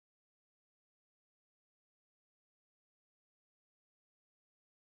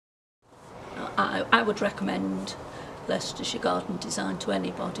I would recommend Leicestershire Garden Design to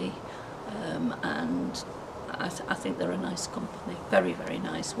anybody, and I think they're a nice company, very, very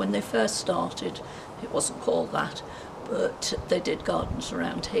nice. When they first started, it wasn't called that, but they did gardens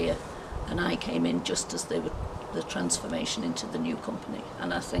around here, and I came in just as they were the transformation into the new company,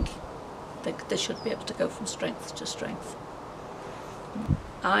 and I think they should be able to go from strength to strength.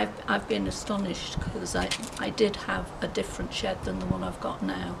 I've been astonished because I did have a different shed than the one I've got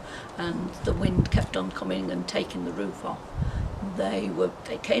now, and the wind kept on coming and taking the roof off. They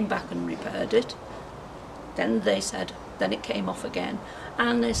came back and repaired it. Then they said, then it came off again,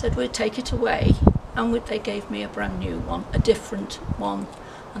 and they said we'll take it away, and they gave me a brand new one, a different one,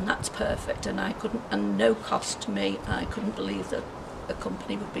 and that's perfect. And I couldn't, and no cost to me. I couldn't believe that a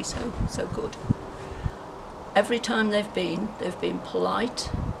company would be so good. Every time they've been polite,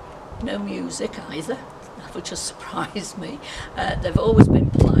 no music either, which has surprised me. They've always been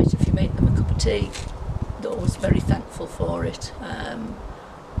polite. If you make them a cup of tea, they're always very thankful for it,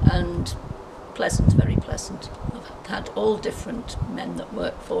 and pleasant, very pleasant. I've had all different men that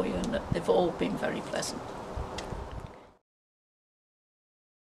work for you, and they've all been very pleasant.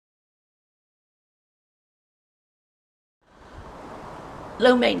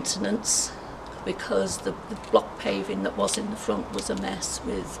 Low maintenance, because the block paving that was in the front was a mess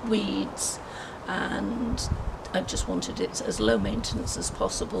with weeds, and I just wanted it as low maintenance as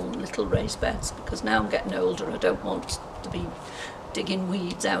possible, little raised beds, because now I'm getting older, I don't want to be digging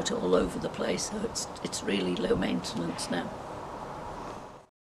weeds out all over the place, so it's really low maintenance now.